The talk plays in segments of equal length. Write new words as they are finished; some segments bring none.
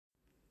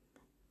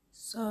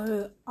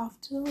So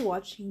after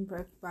watching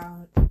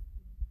Breakbound,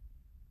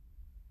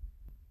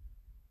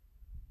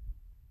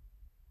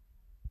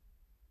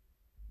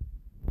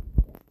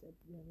 suggested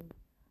really,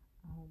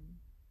 um,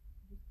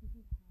 just because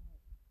of how it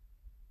is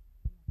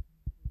like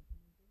my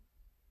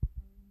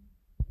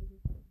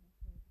favorite time,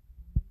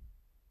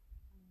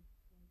 and it's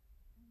like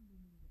I can't remember what I look for. I don't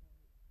know, it's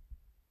like femininity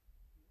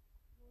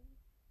or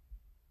like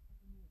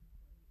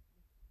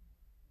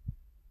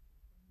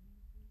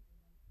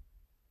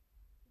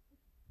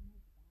just like more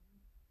balance,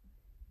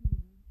 you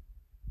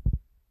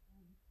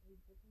know. They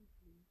definitely in slightly different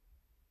directions,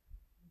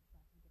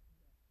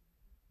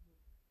 well,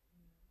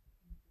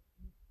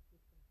 in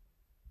different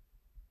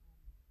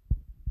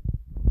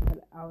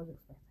what I was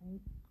expecting,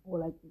 or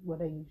like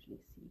what I usually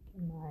seek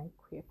in my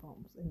queer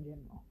films in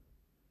general.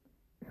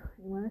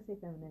 And when I say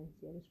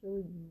femininity, I just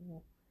really mean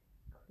more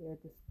clear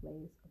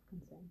displays of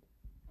consent.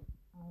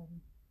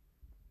 Um,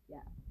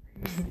 yeah.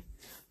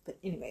 But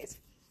anyways,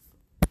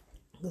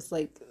 it's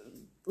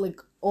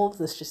like all of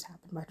this just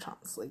happened by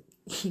chance. Like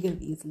you could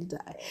have easily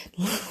died.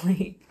 Like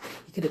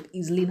you could have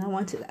easily not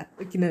wanted that.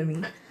 Like you know what I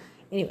mean.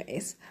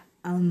 Anyways,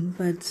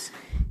 but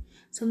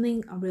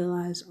something I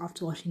realized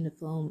after watching the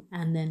film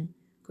and then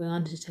going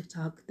on to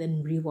TikTok,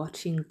 then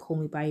rewatching Call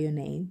Me by Your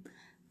Name,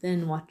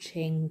 then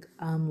watching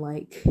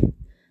like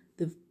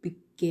the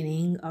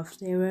beginning of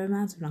their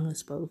romance. I'm not gonna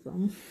spoil the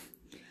film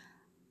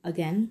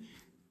again.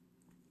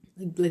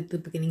 Like the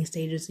beginning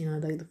stages, you know,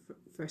 like the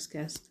first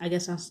kiss. I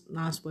guess that's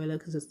not a spoiler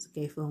because it's a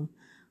gay film.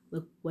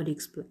 Look what you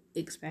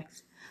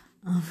expect.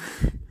 Um,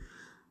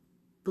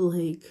 but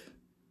like,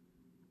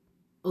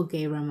 a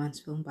gay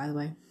romance film, by the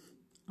way.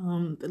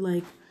 But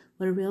like,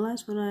 what I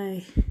realized, what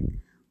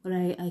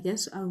I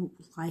guess I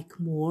like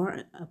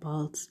more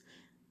about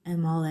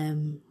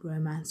MLM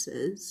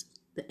romances,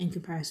 in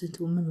comparison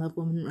to women love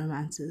women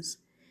romances,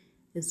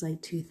 is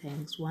like two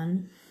things.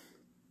 One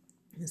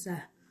is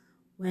that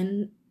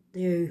when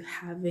they're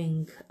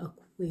having a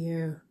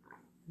queer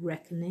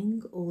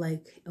reckoning or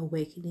like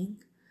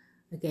awakening,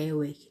 a gay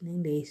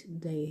awakening,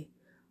 they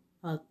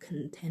are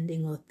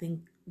contending or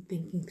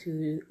thinking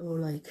through or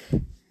like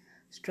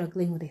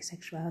struggling with their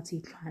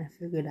sexuality, trying to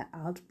figure that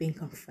out, being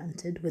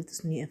confronted with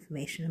this new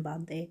information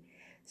about their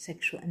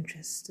sexual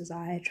interests,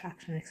 desire,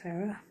 attraction,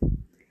 etc.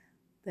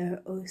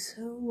 They're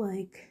also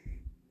like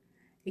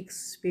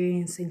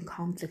experiencing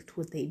conflict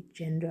with their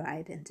gender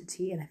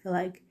identity, and I feel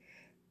like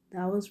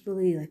that was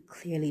really like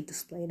clearly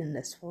displayed in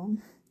this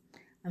film.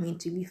 I mean,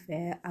 to be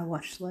fair, I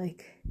watched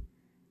like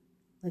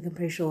I'm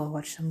pretty sure I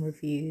watched some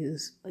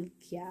reviews. Like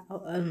yeah,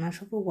 I'm not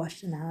sure if I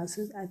watched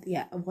analysis. I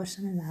watched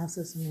some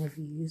analysis and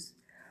reviews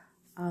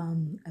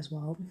as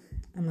well,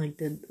 and like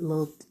did a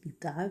little deep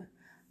dive.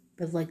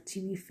 But like to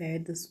be fair,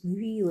 this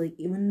movie, like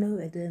even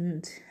though I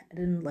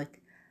didn't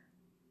like,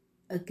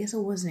 I guess I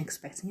wasn't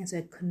expecting it, so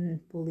I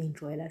couldn't fully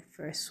enjoy it at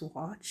first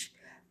watch,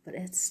 but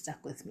it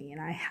stuck with me,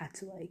 and I had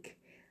to like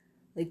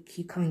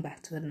keep coming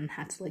back to it, and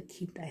had to like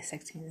keep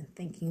dissecting it and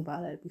thinking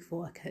about it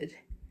before I could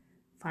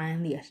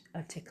finally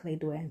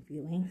articulate the way I'm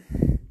feeling.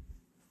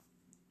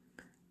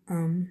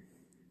 Um,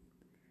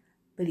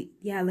 but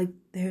yeah, like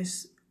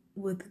there's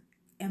with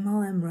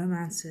MLM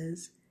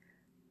romances,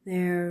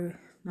 they're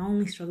not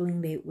only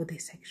struggling with their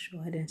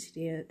sexual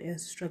identity, they're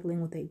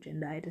struggling with their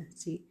gender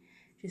identity,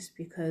 just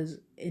because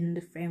in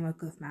the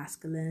framework of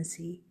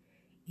masculinity,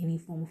 any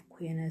form of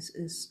queerness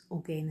is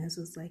or gayness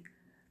is like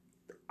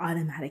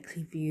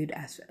automatically viewed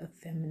as a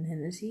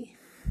femininity.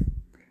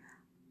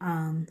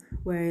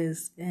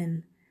 Whereas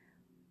and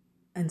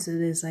so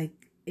there's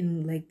like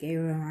in like gay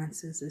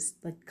romances, it's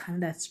like kind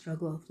of that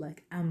struggle of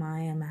like, am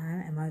I a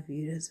man? Am I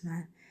viewed as a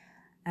man?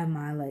 Am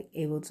I like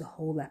able to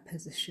hold that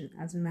position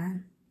as a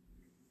man?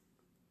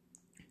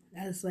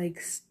 That's like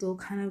still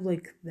kind of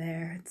like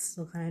there. It's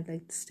still kind of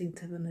like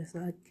distinctive, and there's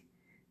like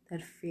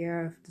that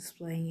fear of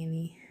displaying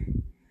any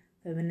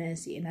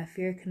femininity, and that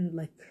fear can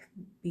like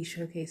be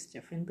showcased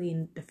differently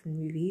in different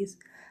movies.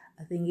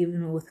 I think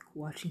even with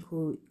watching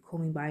Call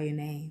Me by Your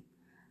Name,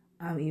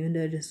 even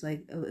though just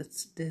like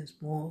there's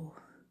more,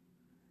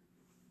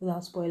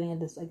 without spoiling it,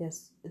 this I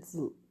guess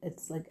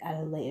it's like at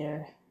a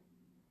later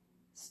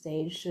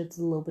stage, so it's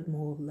a little bit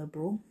more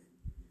liberal,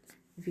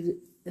 if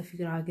you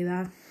could argue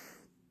that.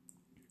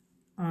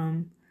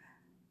 Um,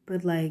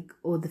 but like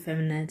all the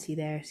femininity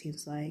there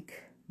seems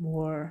like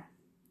more,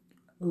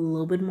 a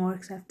little bit more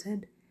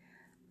accepted.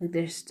 Like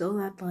there's still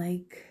that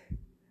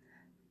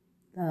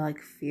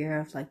fear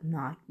of like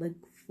not like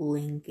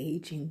fully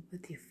engaging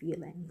with your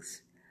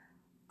feelings.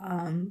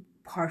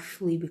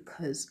 Partially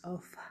because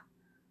of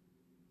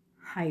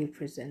how you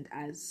present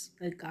as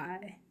a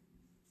guy.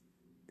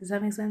 Does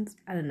that make sense?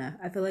 I don't know.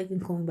 I feel like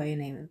in Call Me by Your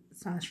Name,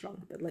 it's not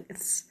strong, but like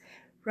it's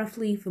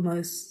roughly for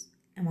most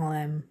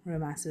MLM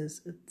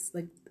romances, it's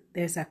like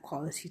there's that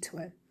quality to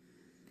it.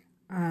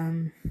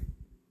 Um,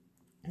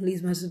 at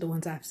least most of the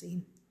ones I've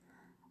seen.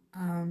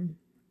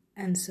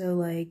 And so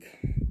like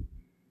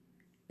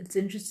it's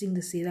interesting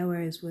to see that.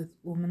 Whereas with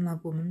woman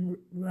love woman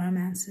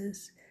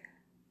romances,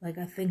 like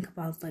I think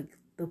about like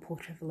the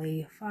Portrait of a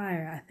Lady of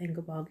Fire. I think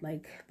about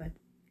like, but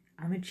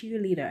I'm a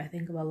cheerleader. I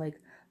think about like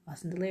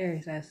Lost and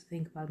Delirious. I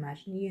think about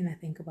Imagine You, and I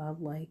think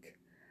about like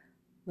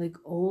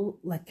all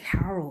like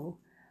Carol,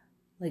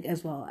 like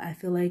as well. I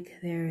feel like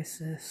there's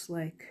this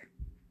like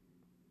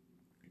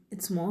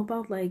it's more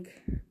about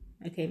like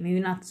okay, maybe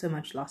not so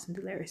much Lost and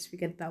Delirious,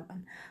 forget that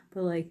one,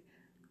 but like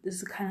this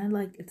is kind of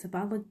like it's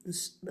about like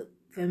this the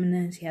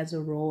femininity has a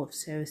role of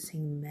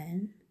servicing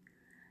men,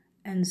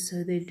 and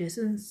so there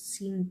doesn't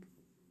seem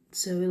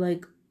so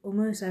like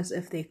almost as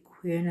if their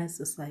queerness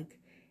is like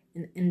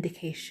an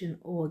indication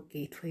or a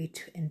gateway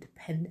to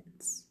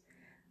independence,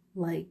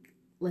 like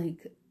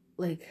like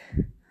like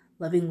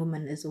loving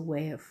women is a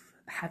way of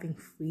having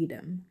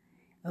freedom,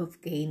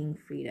 of gaining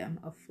freedom,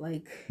 of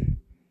like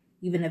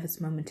even if it's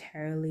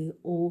momentarily,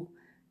 or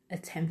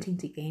attempting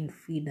to gain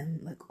freedom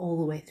like all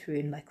the way through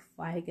and like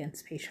fight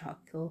against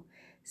patriarchal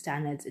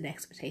standards and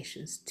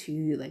expectations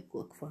to like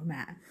look for a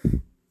man.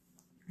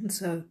 And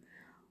so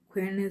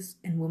queerness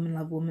and women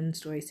love women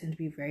stories tend to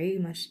be very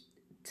much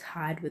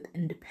tied with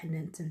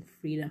independence and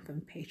freedom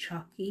from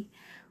patriarchy,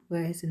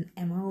 whereas in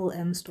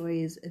MLM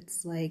stories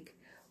it's like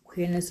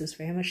queerness is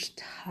very much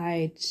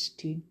tied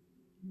to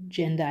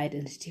gender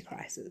identity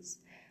crisis,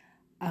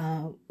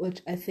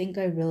 which I think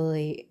I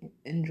really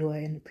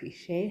enjoy and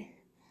appreciate.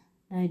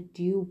 And I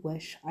do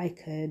wish I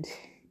could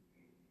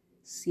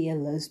see a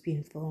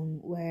lesbian film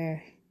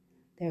where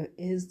there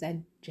is that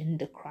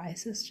gender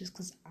crisis, just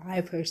because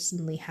I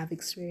personally have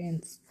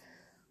experienced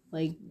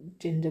like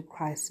gender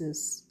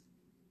crisis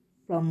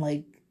from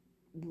like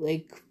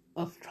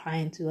of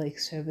trying to like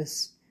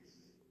service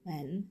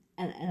men,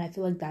 and I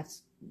feel like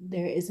that's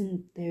there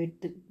isn't there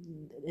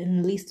in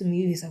at least the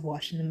movies I've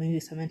watched, in the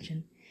movies I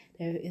mentioned,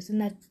 there isn't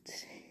that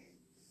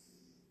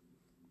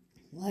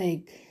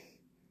like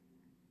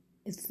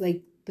it's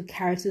like the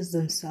characters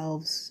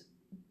themselves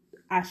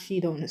actually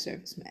don't want to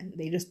service men,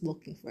 they're just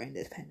looking for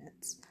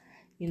independence,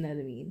 you know what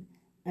I mean?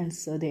 And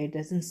so there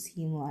doesn't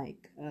seem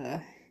like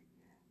an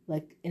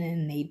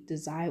innate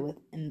desire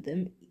within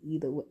them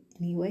either way,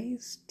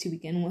 anyways, to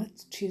begin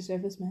with, to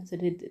service men. So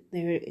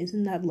there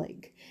isn't that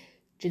like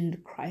gender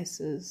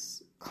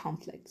crisis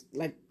conflict,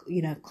 like,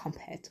 you know,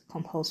 compared to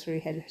compulsory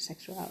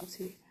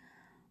heterosexuality,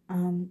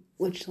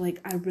 which like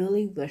I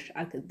really wish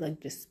I could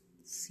like just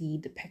see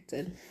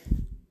depicted.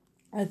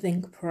 I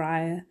think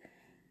Pariah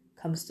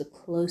comes the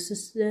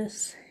closest to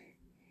this,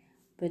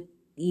 but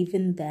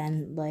even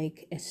then,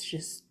 like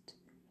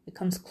it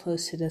comes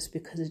close to this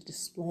because it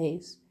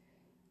displays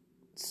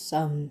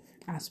some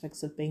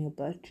aspects of being a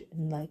butch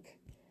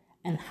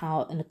and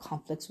how in the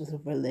conflicts with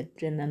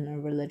religion and a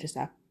religious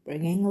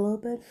upbringing a little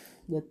bit,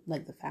 with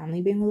like the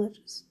family being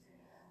religious.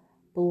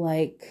 But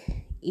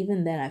like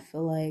even then I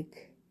feel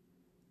like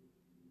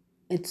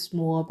it's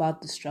more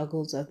about the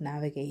struggles of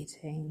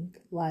navigating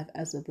life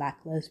as a black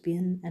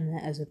lesbian and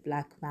as a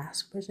black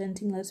mask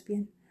presenting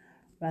lesbian,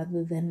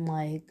 rather than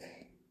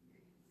like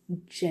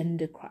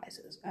gender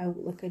crisis. I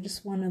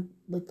just want to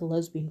like a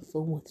lesbian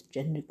film with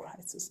gender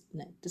crisis in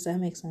it. Does that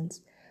make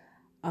sense?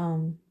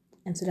 And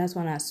so that's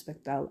one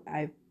aspect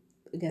I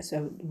guess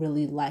I would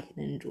really like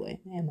and enjoy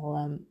in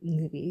MLM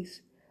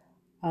movies.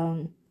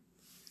 And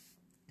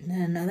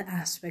then another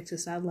aspect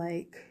is that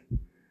like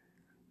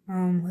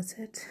what's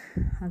it?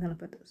 How can I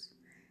put this?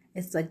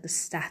 It's like the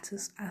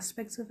status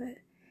aspects of it.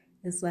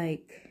 It's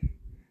like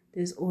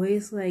there's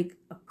always like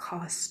a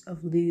cost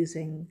of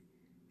losing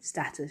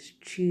status,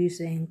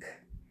 choosing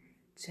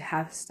to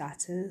have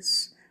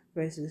status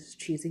versus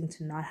choosing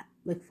to not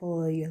like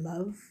follow your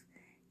love,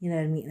 you know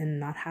what I mean, and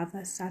not have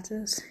that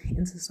status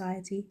in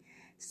society.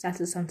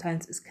 Status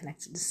sometimes is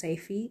connected to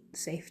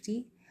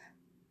safety,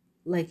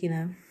 like, you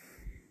know.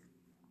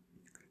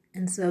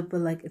 And so, but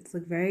like it's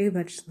like very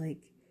much like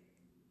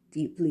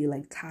deeply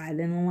like tied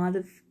in a lot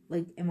of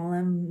like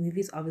MLM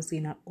movies, obviously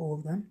not all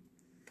of them.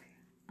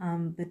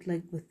 But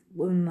like with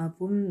women love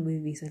women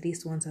movies, at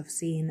least the ones I've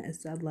seen,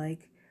 is that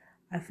like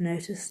I've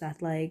noticed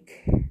that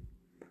like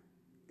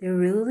there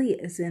really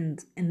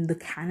isn't in the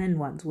canon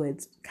ones where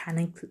it's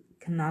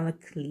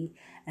canonically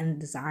and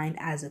designed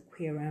as a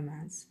queer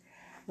romance,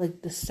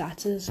 like the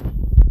status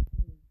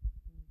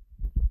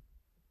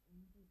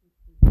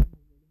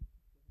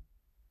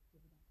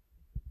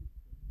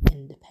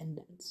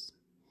independence.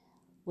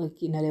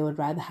 Like, you know, they would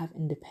rather have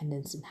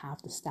independence than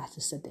have the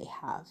status that they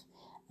have.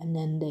 And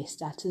then their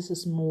status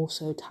is more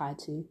so tied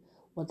to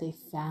what their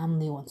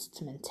family wants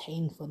to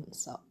maintain for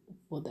themselves,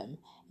 for them,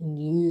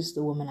 and use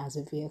the woman as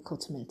a vehicle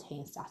to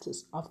maintain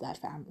status of that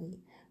family,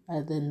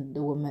 rather than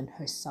the woman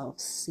herself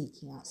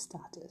seeking out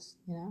status,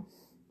 you know?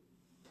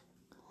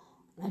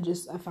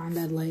 I find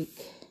that like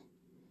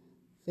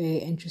very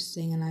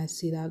interesting, and I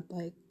see that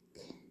like,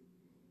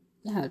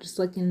 yeah, just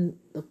like in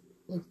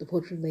the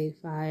Portrait of Lady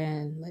Fire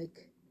and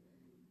like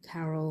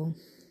Carol,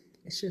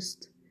 it's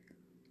just,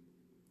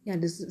 yeah,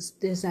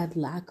 there's that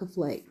lack of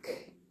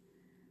like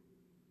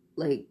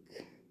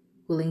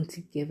willing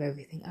to give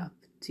everything up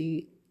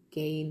to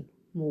gain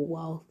more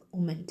wealth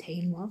or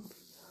maintain wealth,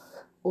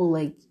 or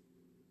like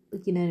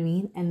you know what I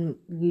mean. And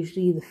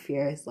usually the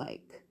fear is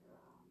like,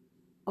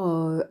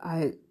 oh,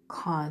 I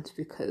can't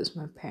because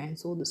my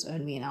parents will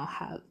disown me and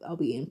I'll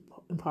be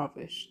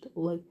impoverished.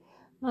 Like,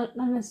 not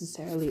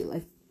necessarily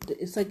like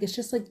it's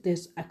just like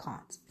there's I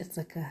can't. It's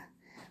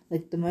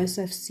like the most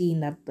I've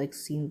seen that like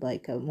seemed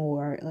like a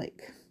more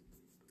like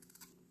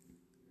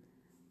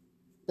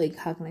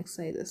how can I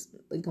say this,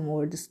 like a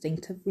more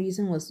distinctive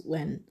reason was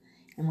when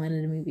in one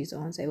of the movies, I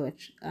won't say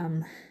which,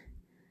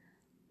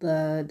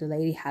 the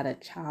lady had a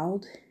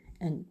child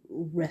and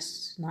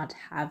risked not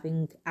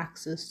having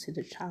access to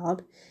the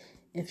child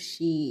if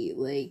she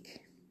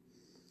like,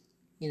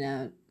 you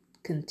know,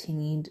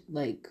 continued,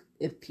 like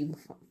if people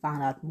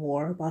found out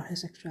more about her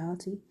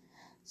sexuality.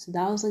 So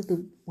that was like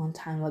the one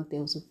time like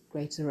there was a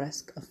greater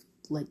risk of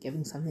like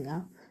giving something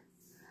up.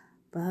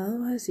 But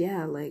otherwise,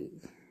 yeah, like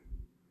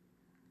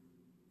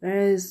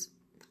whereas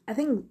I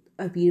think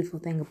a beautiful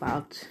thing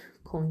about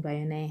Call Me by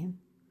Your Name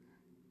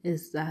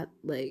is that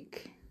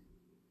like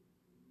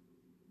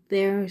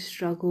their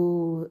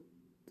struggle,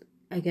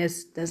 I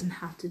guess, doesn't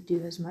have to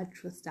do as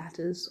much with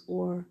status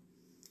or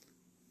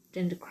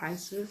gender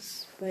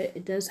crisis, but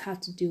it does have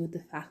to do with the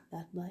fact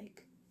that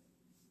like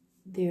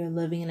they're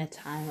living in a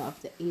time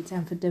of the AIDS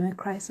epidemic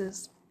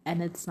crisis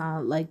and it's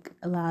not like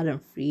allowed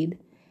and freed,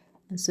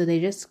 and so they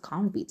just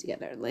can't be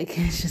together. Like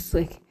it's just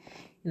like,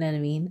 you know what I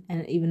mean?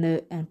 And even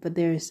though but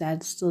there's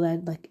that still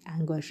that like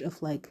anguish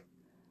of like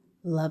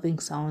loving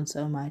someone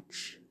so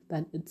much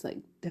that it's like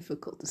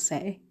difficult to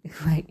say.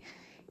 Like,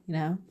 you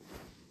know?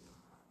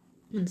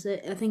 And so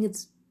I think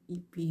it's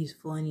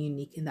beautiful and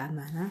unique in that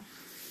manner.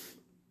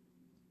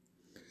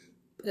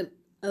 But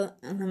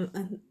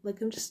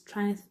I'm just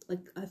trying to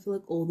like I feel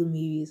like all the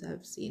movies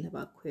I've seen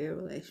about queer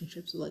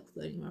relationships are like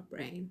floating in my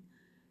brain.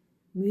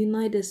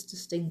 Moonlight is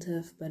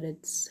distinctive, but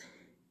it's,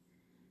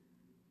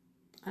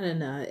 I don't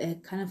know,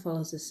 it kind of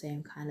follows the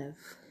same kind of,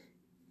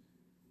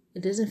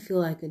 it doesn't feel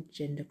like a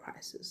gender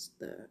crisis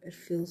though. It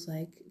feels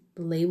like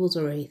the label's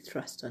already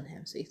thrust on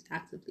him, so he's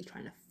actively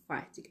trying to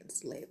fight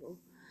against the label.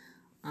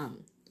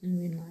 In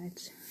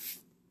Moonlight,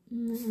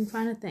 I'm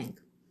trying to think.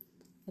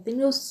 I think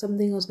there was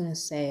something I was gonna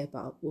say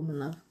about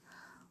woman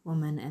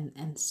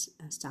and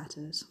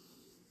status.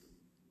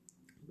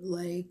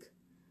 Like,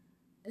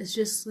 it's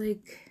just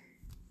like,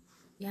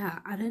 yeah,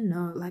 I don't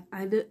know. Like,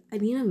 I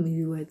need a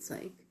movie where it's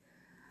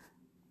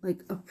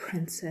like a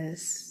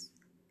princess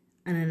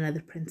and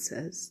another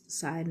princess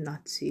decide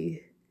not to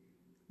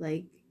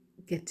like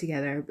get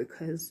together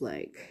because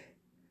like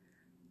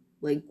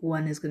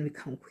one is gonna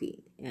become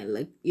queen and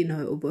like, you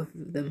know, or both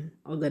of them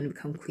are gonna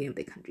become queen of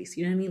their countries.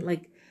 You know what I mean?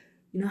 Like,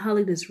 you know how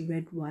like there's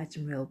red, white,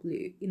 and royal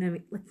blue. You know what I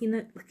mean?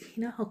 Like,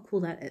 you know how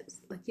cool that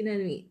is. Like, you know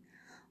what I mean?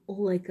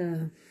 Or like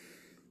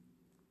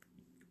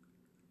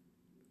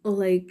or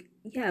like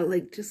yeah,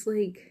 like just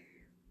like,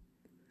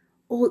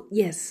 oh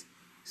yes.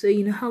 So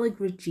you know how like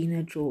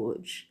Regina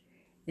George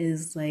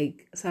is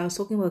like, so I was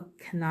talking about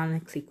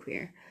canonically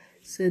queer.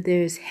 So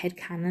there's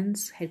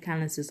headcanons.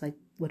 Headcanons is like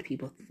what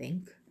people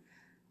think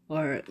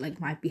or like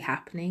might be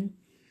happening,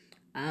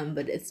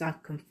 but it's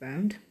not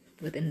confirmed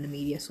within the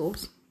media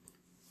source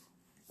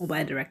or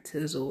by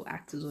directors or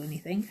actors or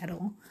anything at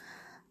all.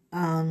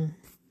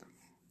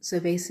 So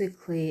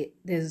basically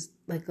there's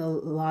like a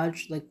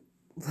large like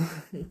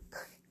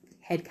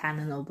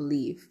headcanon or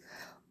belief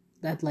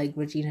that like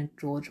Regina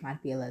George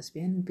might be a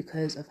lesbian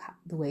because of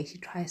the way she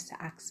tries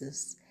to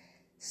access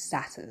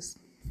status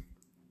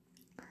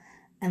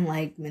and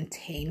like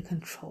maintain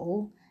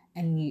control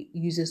and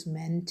uses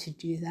men to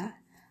do that.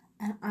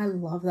 And I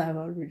love that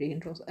about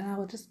Regina George. And I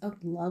would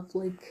love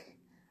like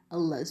a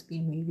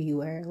lesbian movie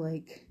where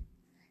like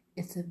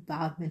it's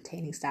about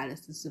maintaining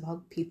status. It's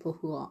about people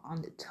who are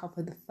on the top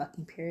of the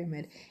fucking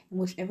pyramid in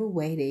whichever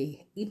way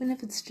they, even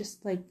if it's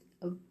just like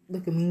a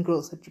Mean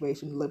Girl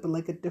situation, like, but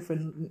like a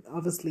different,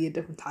 obviously a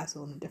different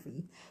title and a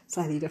different,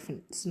 slightly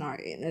different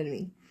scenario. You know what I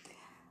mean?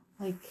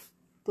 Like,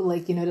 but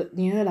like you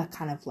know that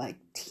kind of like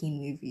teen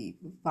movie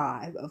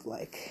vibe of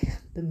like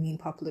the mean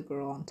popular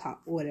girl on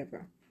top or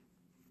whatever.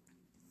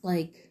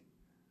 Like,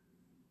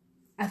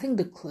 I think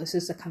the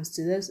closest that comes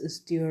to this is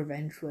Do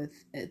Revenge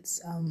with its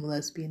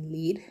lesbian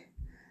lead.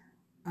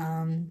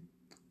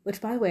 Which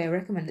by the way I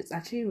recommend. It's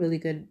actually a really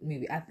good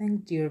movie. I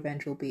think Do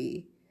Revenge will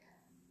be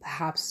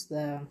perhaps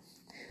the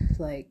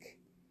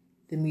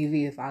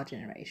movie of our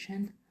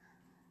generation.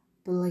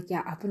 But like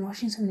yeah, I've been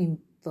watching so many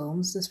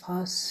films this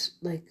past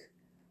like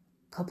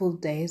couple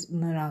of days,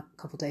 no not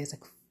a couple of days,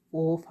 like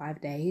 4 or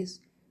 5 days,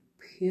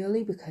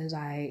 purely because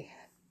I've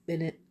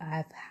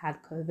had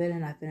COVID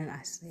and I've been in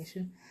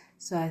isolation.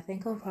 So I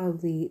think I'll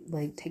probably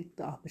like take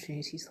the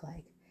opportunity to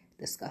like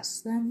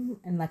discuss them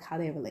and like how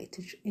they relate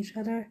to each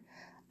other.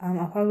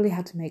 I'll probably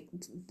have to make,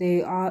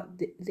 there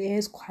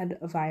is quite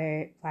a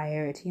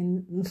variety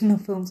in the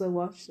films I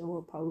watch, so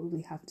I'll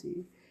probably have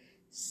to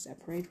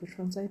separate which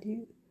ones I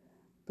do.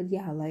 But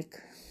yeah,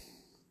 like,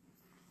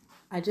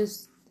 I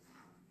just,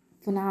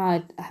 for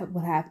now,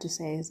 what I have to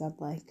say is that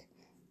like,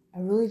 I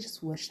really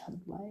just wish that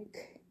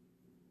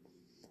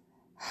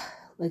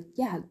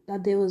yeah,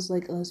 that there was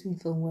like a lesbian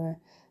film where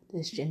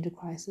there's gender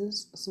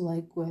crisis, so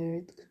like where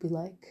it could be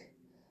like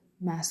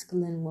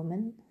masculine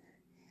women,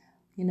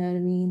 you know what I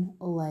mean?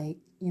 Or like,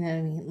 you know what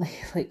I mean?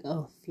 Like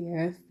a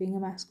fear of being a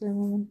masculine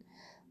woman.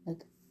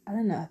 Like, I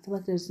don't know, I feel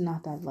like there's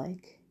not that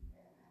like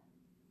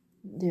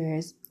there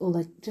is, or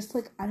like just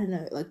like I don't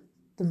know, like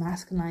the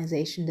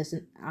masculinization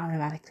doesn't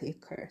automatically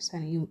occur. So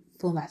you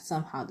film that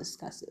somehow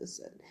discusses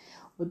it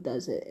or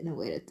does it in a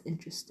way that's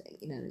interesting,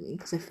 you know what I mean?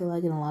 Because I feel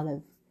like in a lot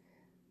of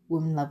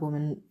women love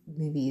women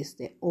movies,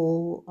 they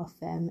all are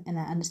femme, and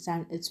I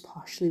understand it's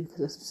partially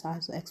because of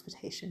societal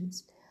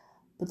expectations,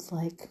 but it's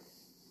like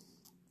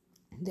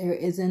there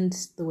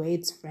isn't, the way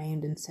it's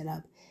framed and set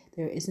up,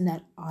 there isn't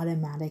that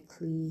automatic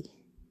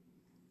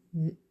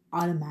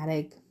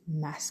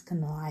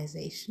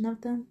masculinization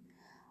of them.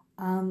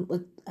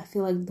 Like I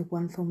feel like the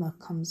one film that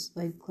comes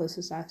like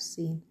closest I've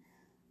seen,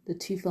 the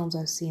two films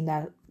I've seen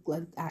that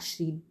like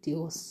actually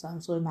deal with some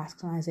sort of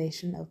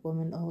masculinization of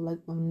women, or like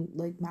women,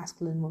 like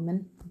masculine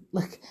women,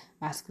 like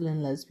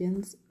masculine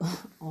lesbians,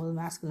 or the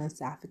masculine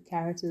sapphic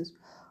characters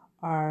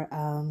are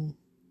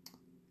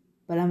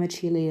But I'm a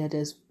Cheerleader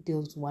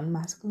deals with one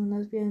masculine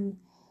lesbian.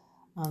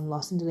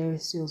 Lost in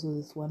Delirious deals with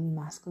this one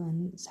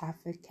masculine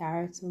sapphic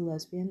character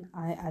lesbian.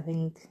 I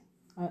think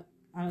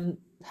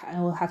I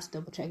will have to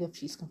double check if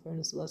she's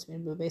confirmed as a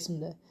lesbian, but based on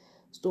the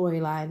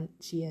storyline,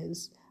 she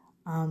is.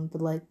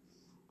 But like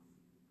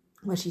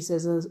when she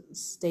says a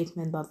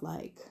statement about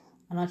like,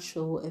 I'm not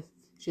sure if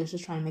she was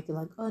just trying to make it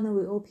like, oh no,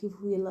 we're all people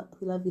who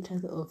love each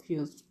other, or if she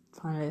was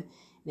trying to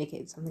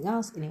indicate something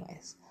else.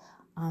 Anyways,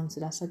 so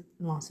that's like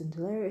Lost in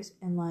Delirious,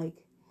 and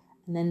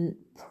then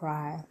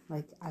Prior,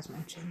 like as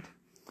mentioned.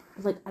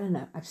 But like I don't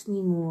know, I just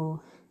need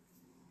more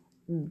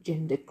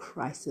gender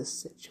crisis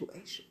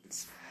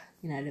situations.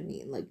 You know what I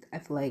mean? Like I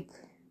feel like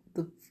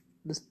the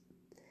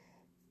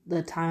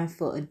the time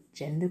for a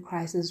gender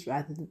crisis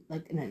rather than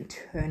like an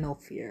internal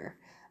fear,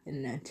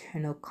 an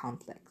internal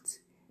conflict,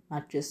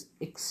 not just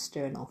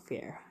external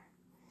fear.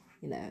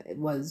 You know, it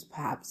was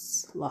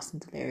perhaps Lost in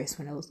Delirious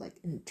when it was like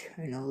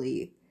internally,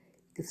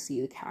 you could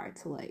see the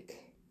character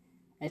like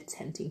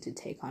attempting to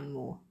take on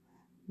more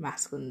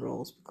masculine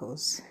roles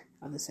because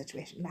of the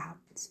situation that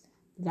happens.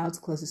 That was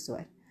closest to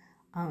it.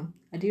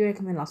 I do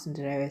recommend Lost in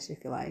Delirious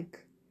if you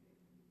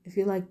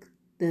like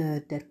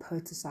the Dead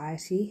Poet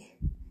Society,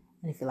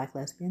 and if you like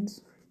lesbians,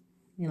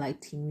 and you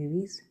like teen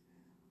movies,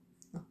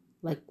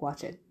 like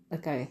watch it.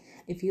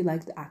 If you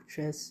like the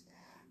actress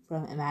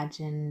from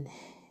Imagine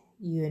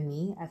You and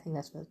Me, I think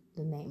that's what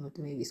the name of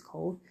the movie is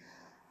called.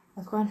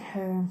 I've forgotten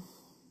her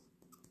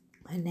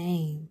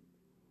name.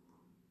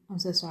 I'm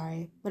so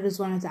sorry, but it's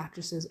one of the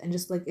actresses, and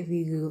just like if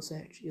you Google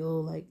search,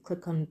 you'll like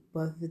click on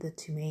both of the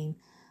two main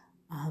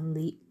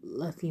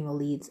female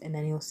leads, and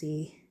then you'll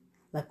see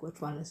like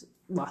which one is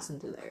Lost in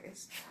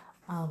Delirious.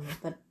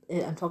 But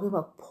I'm talking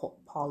about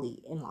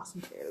Polly in Lost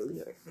in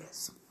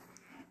Delirious.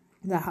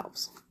 That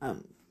helps.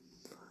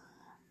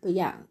 But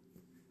yeah,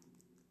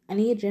 I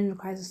need a gender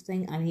crisis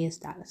thing. I need a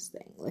status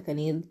thing. Like I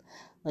need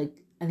a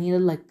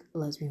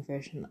lesbian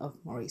version of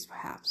Maurice,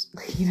 perhaps.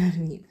 Like, you know what I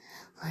mean?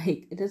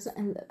 Like it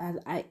doesn't. And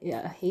I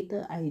hate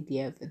the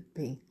idea of it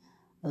being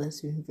a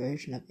lesbian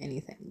version of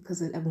anything,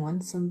 because I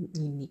want some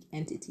unique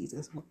entities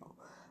as well.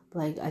 But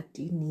like I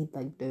do need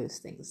like those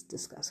things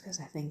discussed, because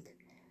I think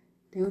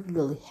they would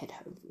really hit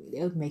home for me.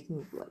 They would make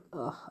me like,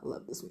 oh, I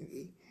love this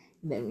movie.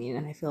 You know what I mean?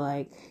 And I feel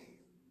like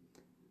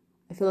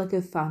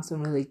I've found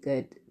some really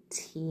good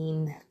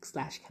teen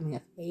 / coming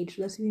of age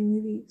lesbian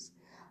movies.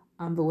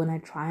 But when I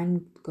try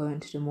and go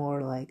into the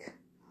more like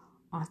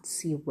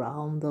artsy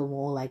realm, the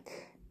more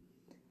like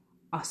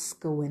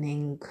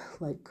Oscar-winning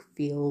like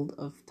field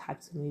of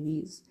types of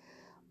movies,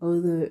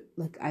 although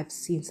like I've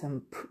seen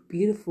some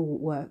beautiful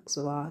works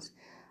of art,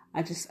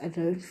 I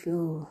don't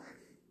feel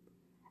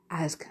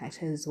as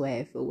connected as the way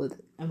I feel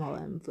with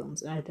MLM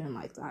films, and I don't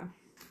like that.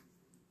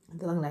 I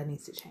feel like that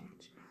needs to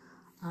change.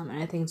 And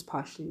I think it's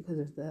partially because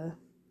of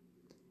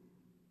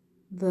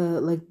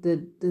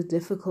the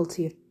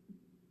difficulty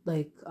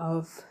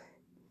of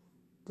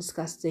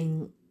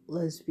discussing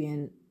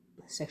lesbian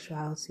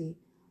sexuality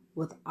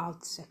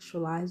without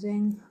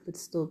sexualizing but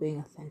still being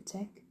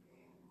authentic.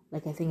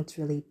 Like I think it's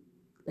really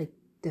like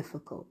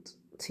difficult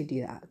to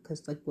do that,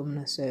 because like women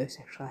are so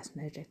sexualized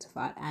and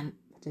objectified, and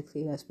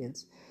particularly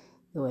lesbians,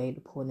 the way the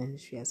porn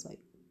industry has like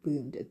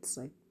boomed, it's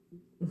like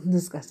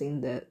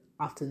discussing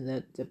often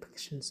the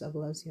depictions of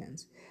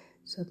lesbians.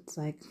 So it's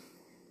like,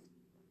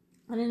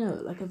 I don't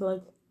know, like I feel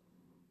like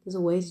there's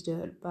a way to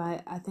do it,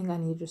 but I think I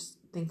need to just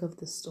think of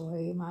the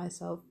story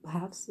myself,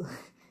 perhaps.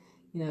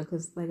 You know,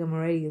 because like I'm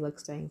already like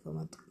studying film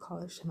at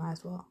college, so I might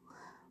as well.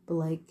 But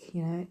like,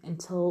 you know,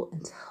 until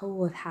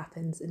what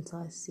happens, until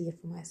I see it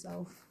for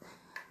myself,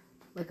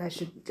 like I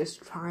should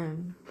just try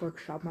and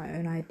workshop my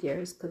own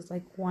ideas, because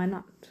like why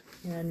not?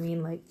 You know what I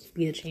mean? Like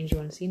be the change you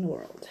want to see in the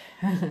world.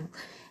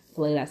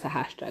 Like that's a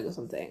hashtag or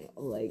something,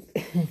 like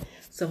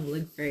some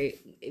like very,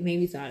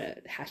 maybe it's not a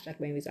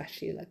hashtag, maybe it's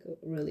actually like a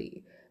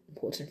really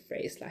important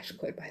phrase /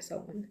 quote by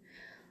someone.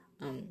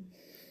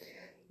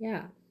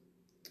 Yeah,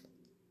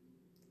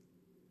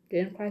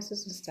 gender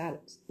crisis and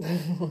status.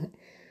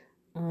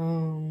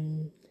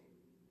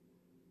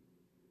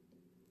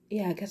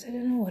 Yeah, I guess I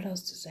don't know what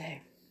else to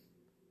say.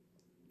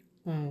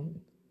 By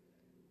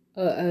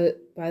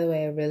the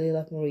way, I really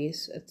love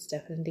Maurice. It's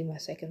definitely my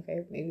second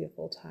favorite movie of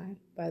all time,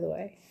 by the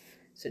way.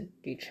 So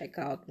do check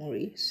out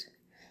Maurice.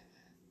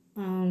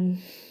 I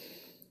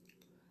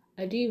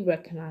do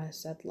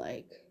recognize that,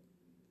 like,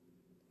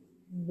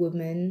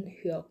 women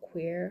who are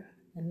queer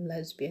and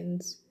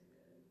lesbians,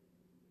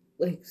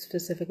 like,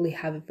 specifically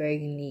have a very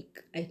unique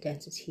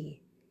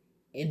identity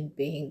in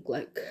being,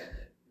 like,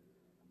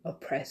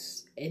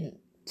 oppressed in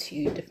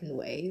two different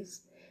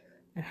ways,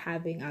 and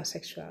having our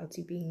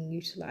sexuality being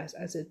utilized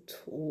as a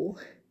tool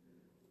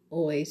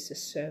always to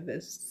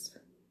service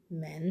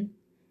men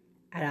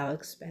at our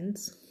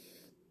expense.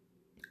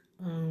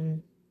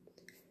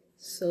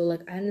 So,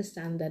 like, I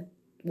understand that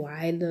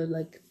why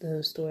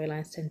the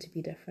storylines tend to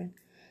be different,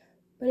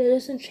 but it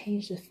doesn't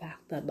change the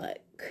fact that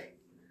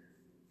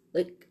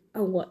I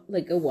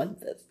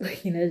want this,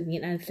 like, you know what I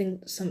mean. I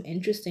think some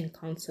interesting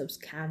concepts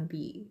can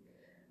be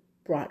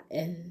brought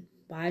in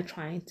by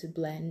trying to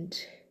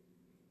blend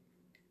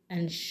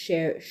and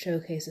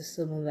showcase the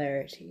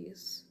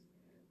similarities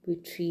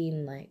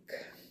between, like,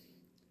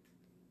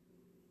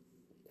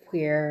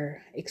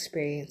 queer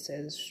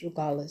experiences,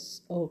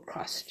 regardless, or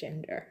cross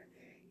gender,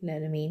 you know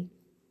what I mean,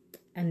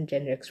 and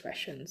gender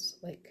expressions.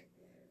 Like,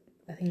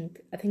 I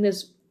think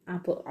there's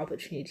ample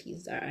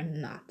opportunities that are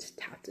not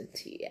tapped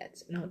into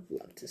yet, and I would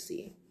love to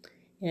see.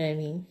 You know what I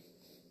mean?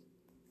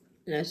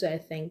 And also, I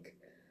think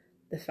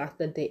the fact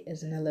that there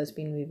isn't a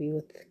lesbian movie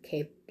with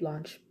Kate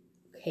Blanchard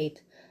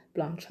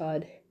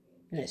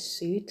in a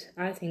suit,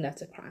 I think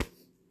that's a crime.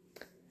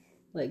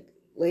 Like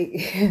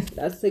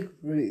that's, like,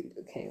 rude.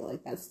 Okay,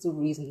 like, that's the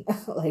reason.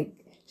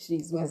 Like,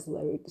 she's my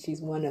celebrity.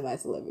 She's one of my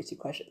celebrity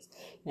crushes.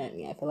 You know what I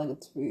mean? I feel like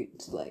it's rude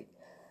to like.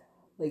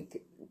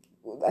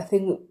 I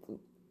think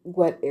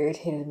what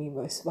irritated me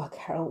most about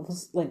Carol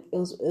was, like, it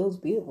was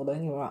beautiful. Don't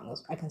get me wrong.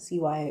 I can see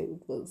why it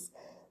was,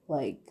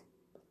 like,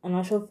 I'm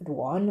not sure if it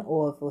won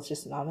or if it was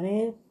just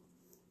nominated,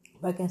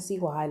 but I can see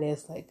why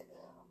there's, like,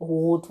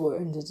 awards were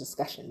in the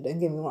discussion. Don't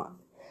get me wrong.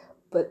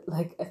 But,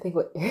 like, I think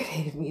what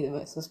irritated me the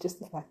most was just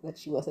the fact that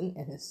she wasn't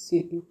in a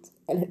suit,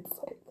 and it's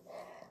like,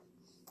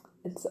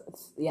 it's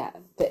yeah.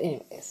 But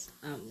anyways,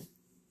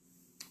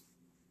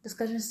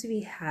 discussions to be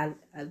had.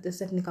 This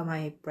definitely got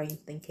my brain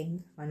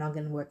thinking, my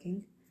noggin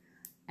working,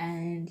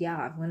 and yeah,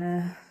 I'm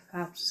gonna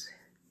perhaps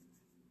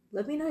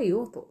let me know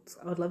your thoughts.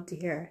 I would love to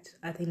hear it.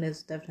 I think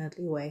there's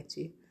definitely a way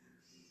to,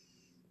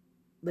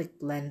 like,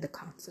 blend the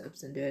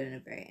concepts and do it in a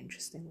very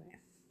interesting way.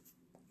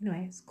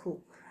 Anyways,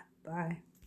 cool. Bye.